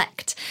to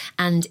reflect.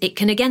 And it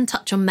can again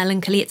touch on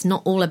melancholy. It's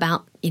not all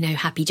about,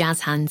 happy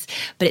jazz hands,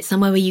 but it's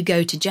somewhere where you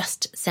go to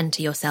just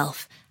centre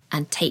yourself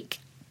and take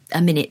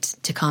a minute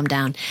to calm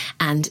down.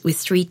 And with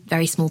 3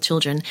 very small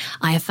children,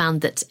 I have found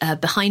that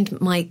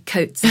behind my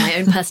coats, my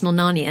own personal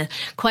Narnia,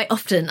 quite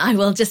often I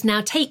will just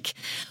now take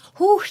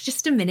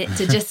just a minute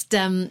to just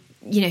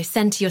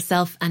centre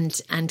yourself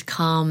and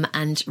calm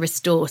and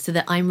restore, so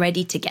that I'm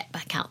ready to get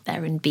back out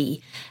there and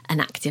be an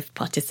active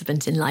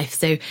participant in life.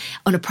 So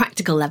on a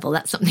practical level,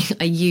 that's something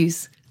I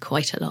use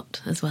quite a lot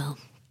as well.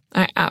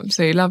 I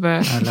absolutely love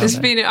it.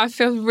 I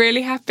feel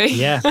really happy.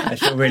 Yeah, I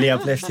feel really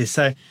uplifted.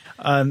 So,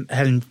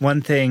 Helen,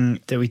 one thing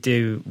that we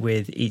do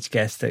with each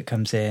guest that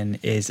comes in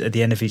is at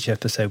the end of each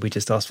episode, we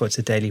just ask what's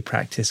a daily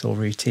practice or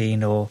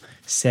routine or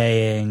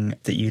saying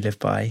that you live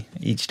by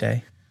each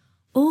day.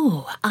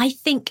 Oh, I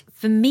think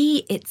for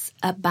me, it's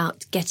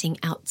about getting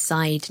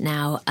outside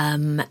now,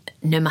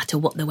 no matter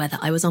what the weather.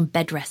 I was on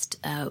bed rest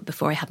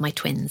before I had my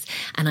twins,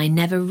 and I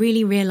never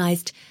really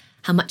realised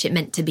how much it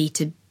meant to me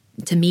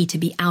to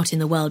be out in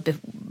the world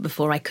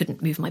before I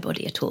couldn't move my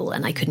body at all,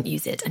 and I couldn't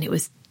use it. And it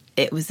was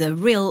a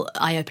real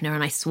eye-opener,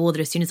 and I swore that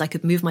as soon as I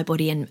could move my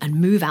body and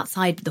move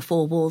outside the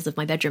four walls of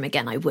my bedroom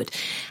again, I would.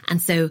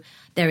 And so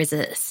there is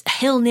a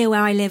hill near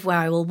where I live where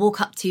I will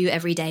walk up to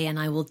every day, and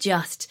I will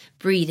just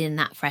breathe in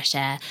that fresh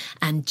air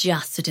and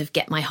just sort of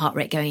get my heart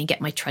rate going and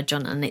get my trudge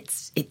on, and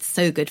it's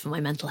so good for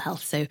my mental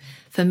health. So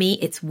for me,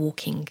 it's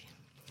walking.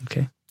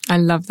 Okay. I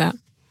love that.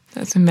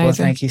 That's amazing. Well,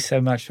 thank you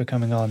so much for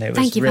coming on. It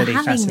was really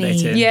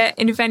fascinating. Yeah,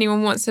 and if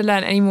anyone wants to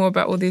learn any more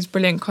about all these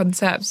brilliant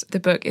concepts, the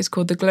book is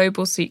called The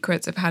Global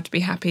Secrets of How to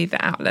Be Happy,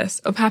 The Atlas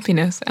of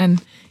Happiness.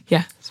 And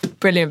yeah, it's a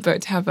brilliant book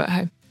to have at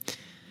home.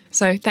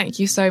 So thank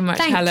you so much,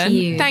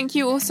 Helen. Thank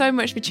you all so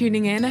much for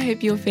tuning in. I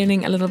hope you're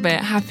feeling a little bit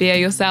happier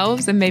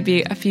yourselves and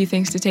maybe a few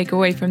things to take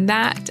away from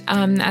that.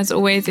 As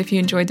always, if you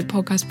enjoyed the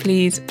podcast,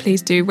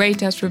 please do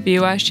rate us,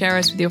 review us, share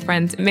us with your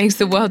friends. It makes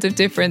the world of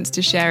difference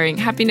to sharing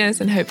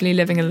happiness and hopefully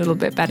living a little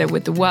bit better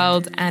with the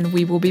world. And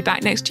we will be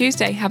back next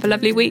Tuesday. Have a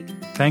lovely week.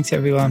 Thanks,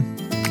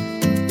 everyone.